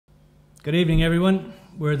Good evening, everyone.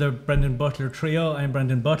 We're the Brendan Butler Trio. I'm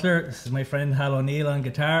Brendan Butler. This is my friend Hal Oneill on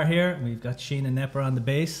guitar here. We've got Siona Knepper on the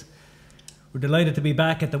bass. We're delighted to be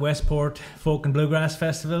back at the Westport Folk and Bluegrass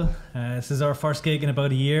Festival. This is our first gig in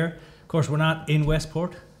about a year. Of course, we're not in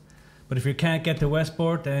Westport, but if you can't get to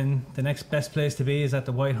Westport, then the next best place to be is at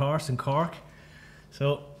the White Horse in Cork.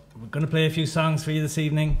 So we're going to play a few songs for you this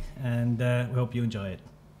evening, and we hope you enjoy it.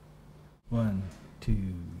 1,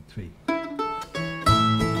 2, 3.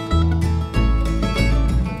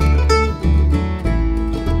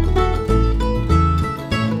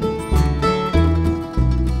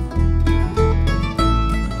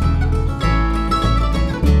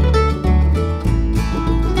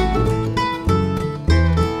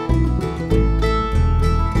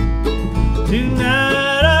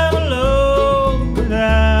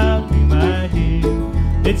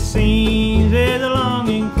 It seems there's a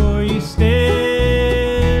longing for you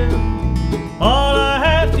still. All I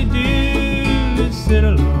have to do is sit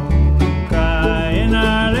alone and cry in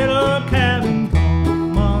our little cabin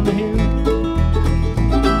home on the hill.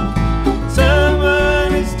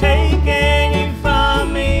 Someone has taken you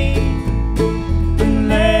from me and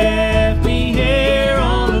left me here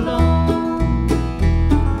all alone.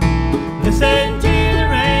 Listen to the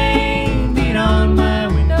rain beat on my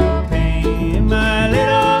window pane in my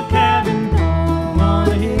little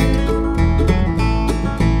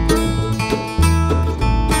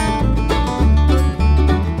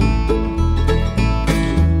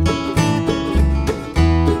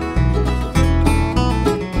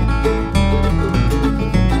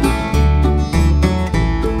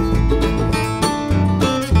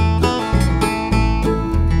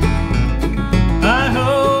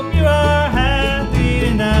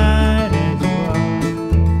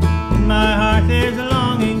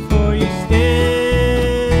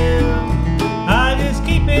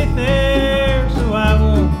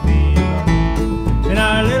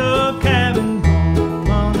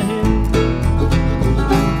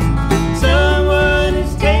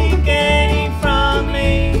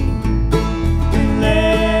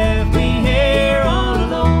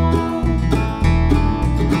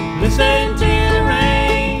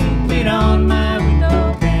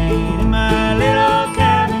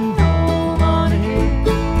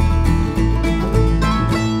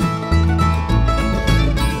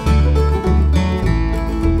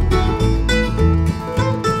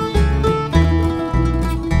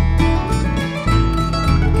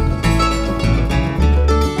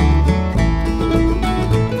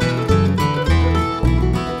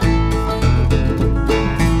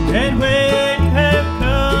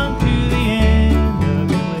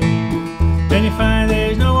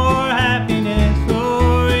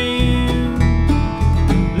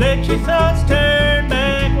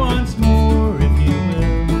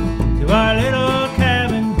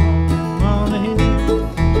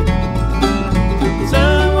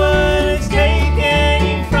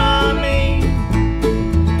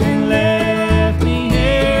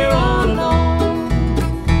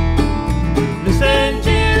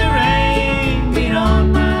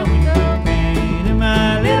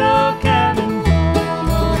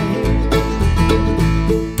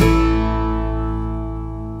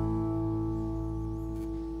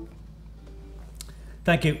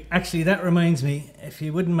Thank you. Actually, that reminds me, if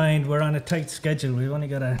you wouldn't mind, we're on a tight schedule. We've only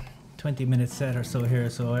got a 20-minute set or so here,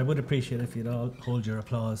 so I would appreciate if you'd all hold your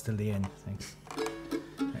applause till the end. Thanks.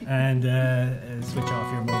 And switch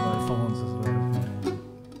off your mobile phones as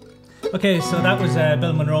well. Okay, so that was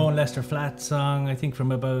Bill Monroe and Lester Flatt song, I think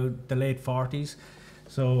from about the late 40s,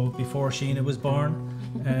 so before Siona was born.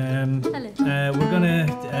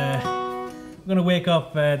 We're going to wake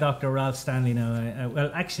up Dr. Ralph Stanley now.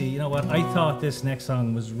 Well, actually, you know what? I thought this next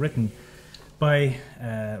song was written by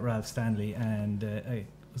Ralph Stanley, and I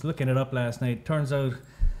was looking it up last night. Turns out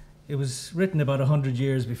it was written about 100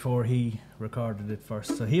 years before he recorded it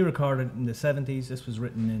first. So he recorded it in the 70s. This was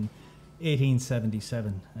written in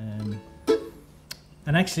 1877.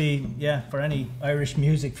 And actually, yeah, for any Irish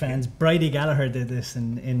music fans, Bridie Gallagher did this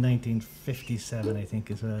in 1957, I think,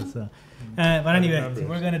 as well. So, but anyway,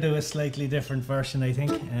 we're going to do a slightly different version, I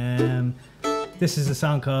think. This is a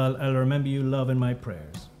song called "I'll Remember You Love in My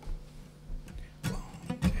Prayers."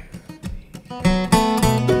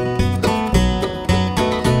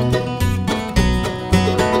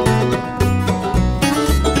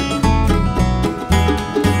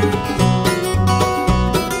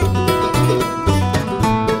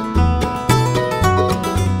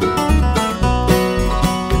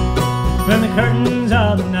 When the curtains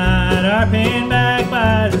of the night are pinned back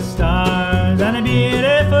by the stars, and a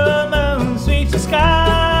beautiful moon sweeps the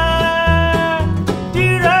sky,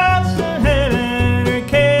 dewdrops of heaven are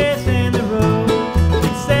kissing the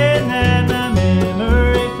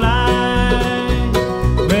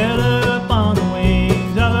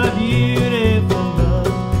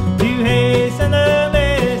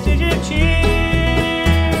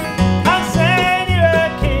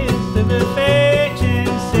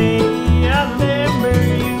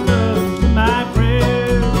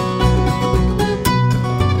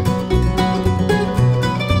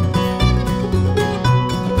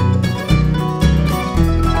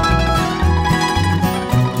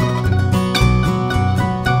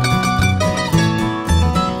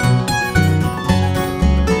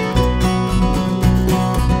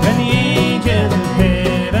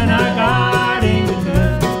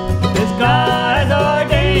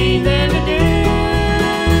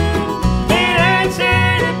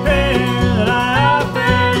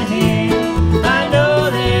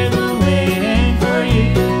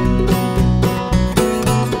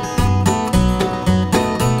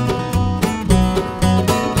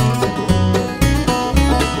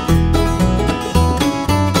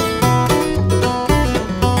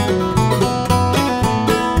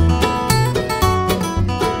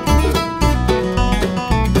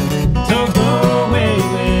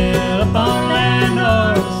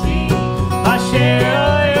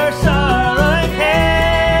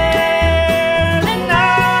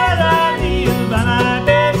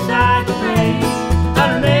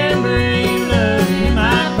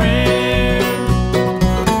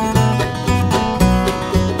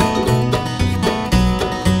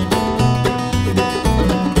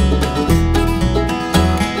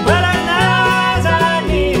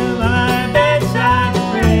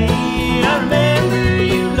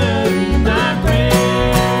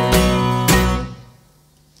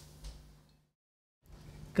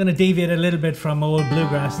Gonna deviate a little bit from old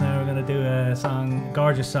bluegrass now. We're gonna do a song,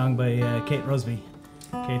 gorgeous song by Kate Rusby.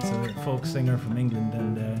 Kate's a folk singer from England,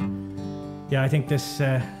 and yeah, I think this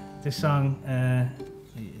song,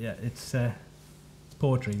 yeah, it's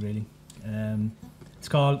poetry really. It's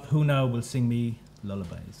called "Who Now Will Sing Me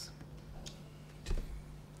Lullabies."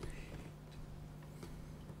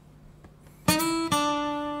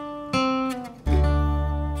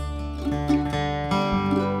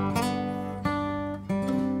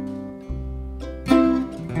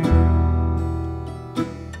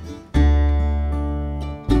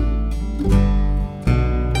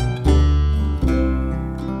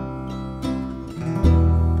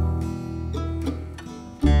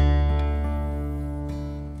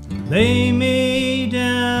 Lay me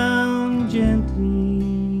down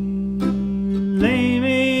gently, lay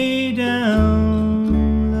me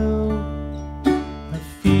down low. I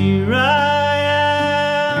fear I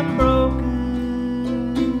am broken,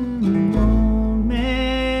 won't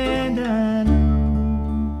mend I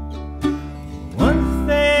know. One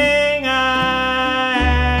thing I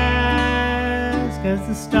ask, as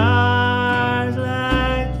the stars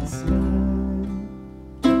light the sky,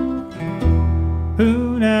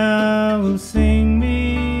 who now will sing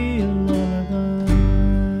me a lullaby?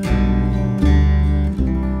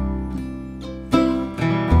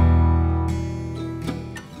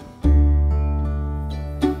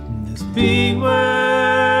 In this big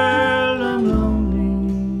world I'm lonely,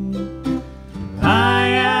 I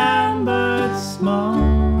am but small.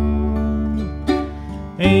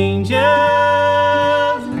 Angels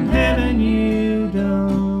in heaven, you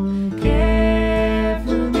don't care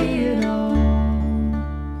for me at all.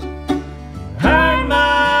 Heard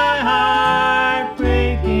my heart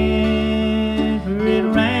breaking, for it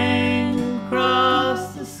rang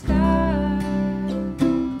across the sky.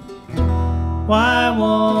 Why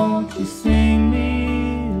won't you sing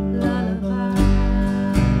me a lullaby?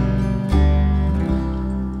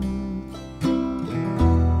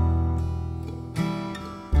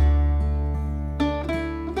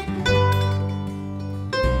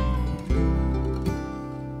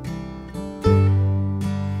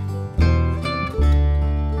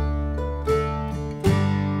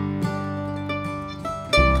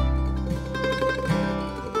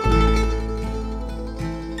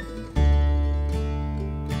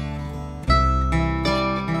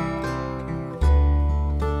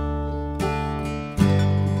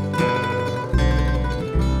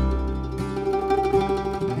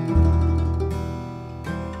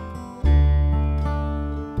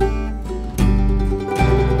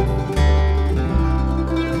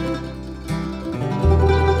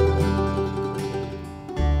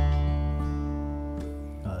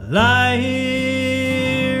 Lie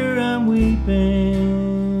here, I'm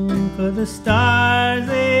weeping for the stars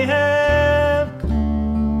they have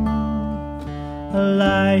come. I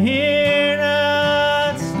lie here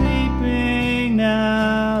not sleeping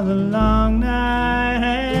now, the long night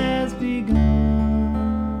has begun.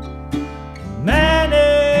 Man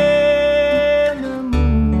in the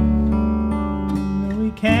moon,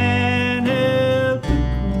 we can't help but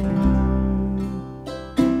cry.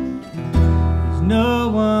 There's no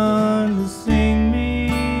one to sing me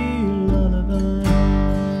a lullaby.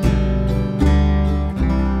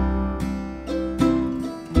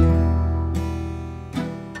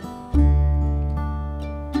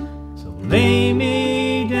 So lay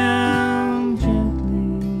me down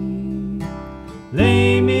gently,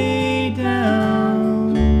 lay me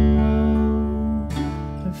down low.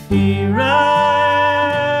 I fear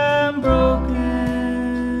I'm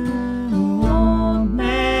broken, won't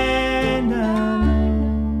mend I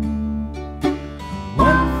know.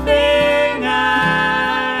 One thing I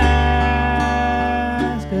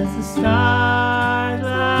ask, as the stars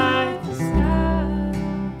light the sky,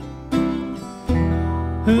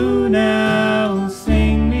 who now will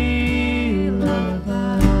sing me a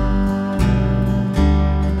lullaby?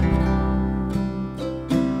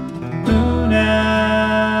 Who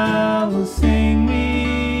now will sing me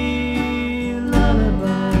a lullaby?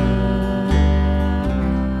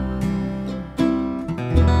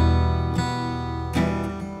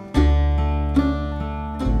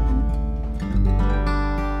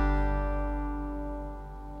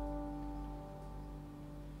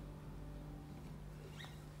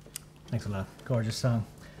 Thanks a lot. Gorgeous song.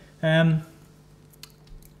 Yeah,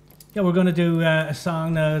 we're going to do a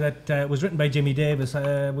song now that was written by Jimmy Davis.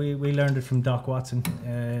 We learned it from Doc Watson.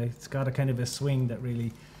 It's got a kind of a swing that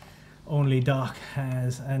really only Doc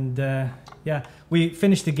has. And yeah, we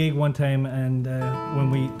finished the gig one time, and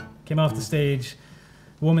when we came off the stage,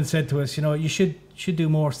 a woman said to us, you know, you should do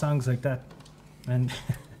more songs like that. And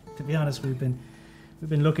to be honest, we've been We've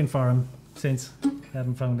been looking for him since,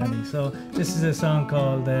 haven't found any. So this is a song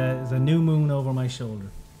called "There's a New Moon Over My Shoulder."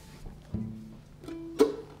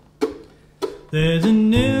 There's a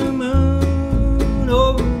new moon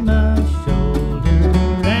over my shoulder,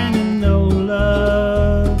 and I know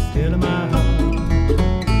love's still in my heart.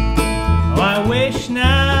 Oh, I wish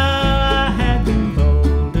now I had been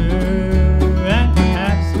bolder, and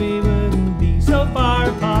perhaps we wouldn't be so far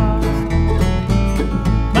apart.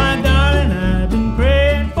 My darling, I've been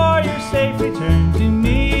praying for your safe return to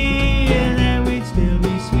me, and then we'd still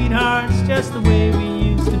be sweethearts just the way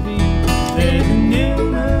we used to be. There's a new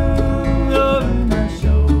moon over my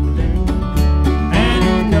shoulder, and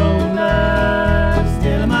I know love's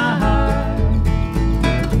still in my heart.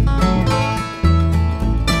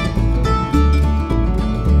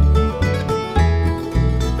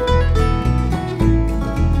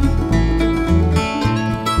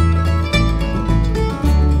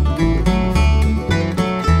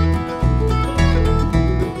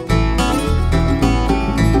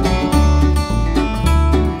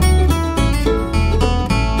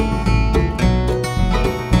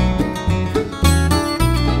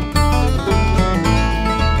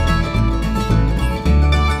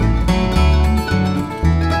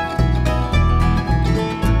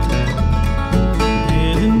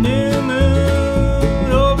 There's a new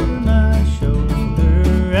moon over my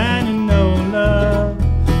shoulder, and I know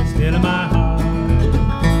love's still in my heart.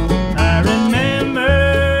 I remember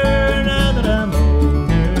now that I'm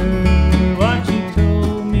older what you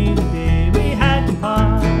told me the day we had to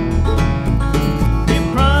part. You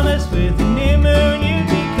promised with the new moon you'd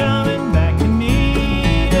be coming back to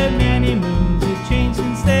me. The many moons have changed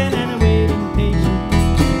since then, and I waited patiently.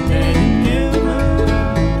 There's a new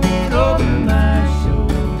moon over my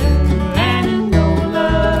shoulder, and I know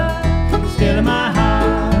love's still in my heart.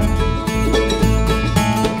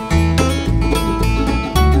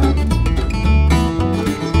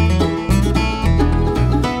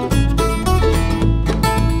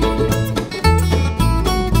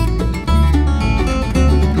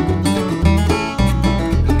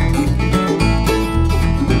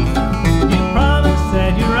 You promised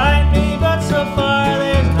that you'd write me, but so far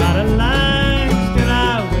there's not a line. Still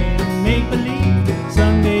I wait and make believe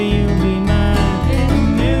someday you'll be mine. There's a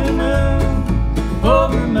new moon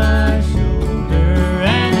over my shoulder,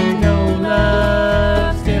 and I know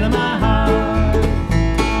love's still in my heart.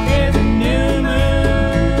 There's a new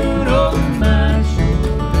moon over my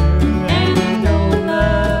shoulder, and I know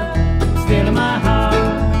love's still in my heart.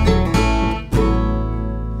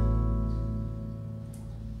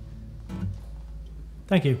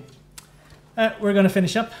 Thank you. We're going to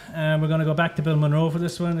finish up. We're going to go back to Bill Monroe for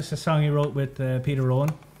this one. It's a song he wrote with Peter Rowan.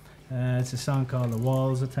 It's a song called "The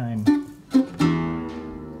Walls of Time."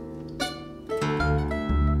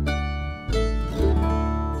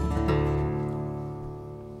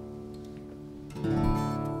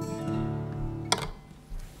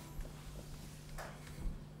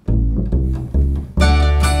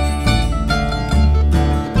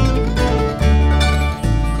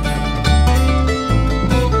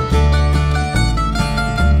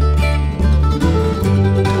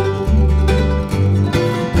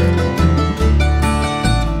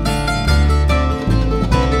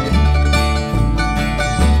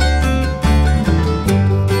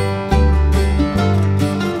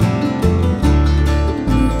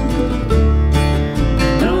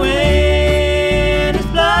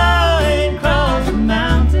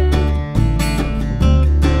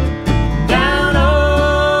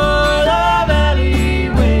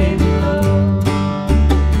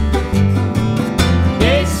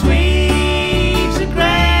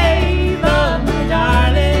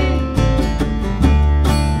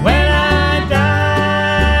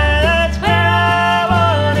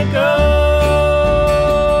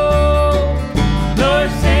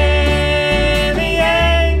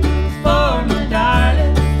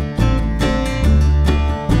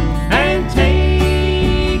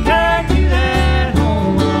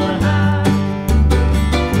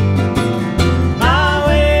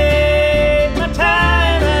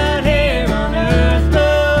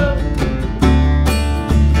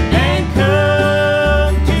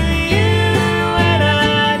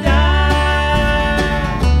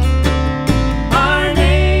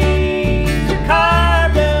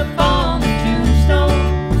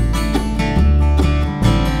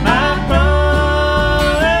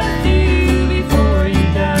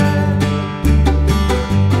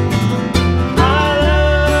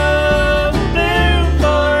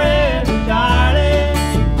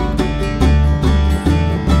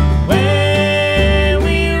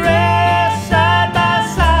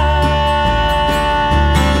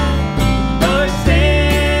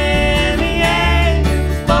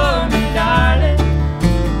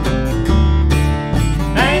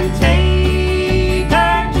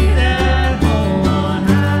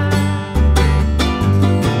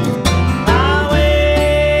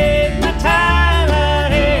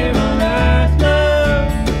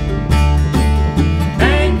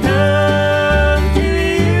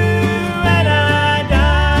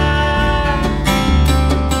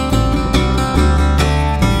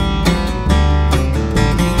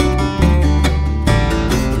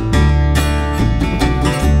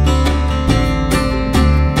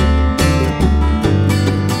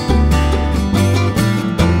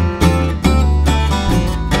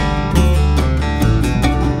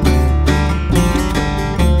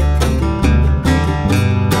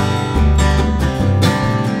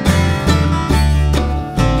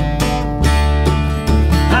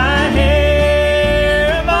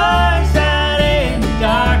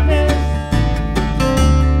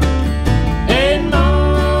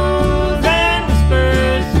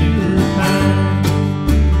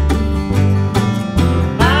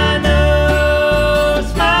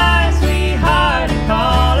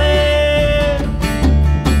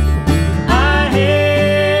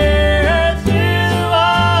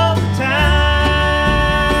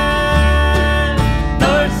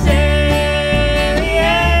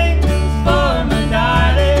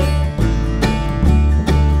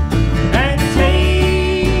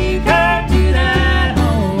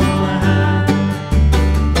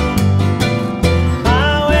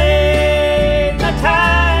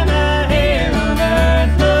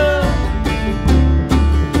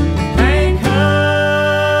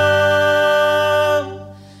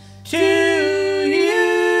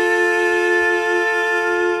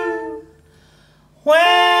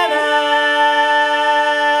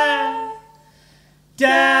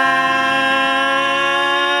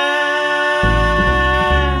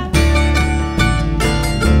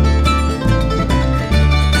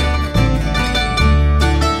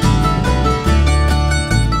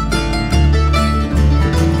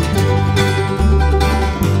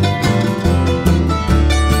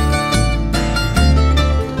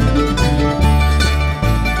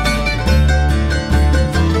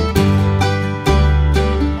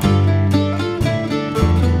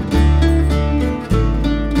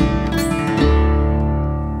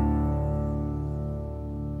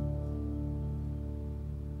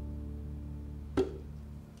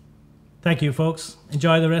 Thank you, folks.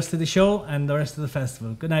 Enjoy the rest of the show and the rest of the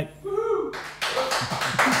festival. Good night.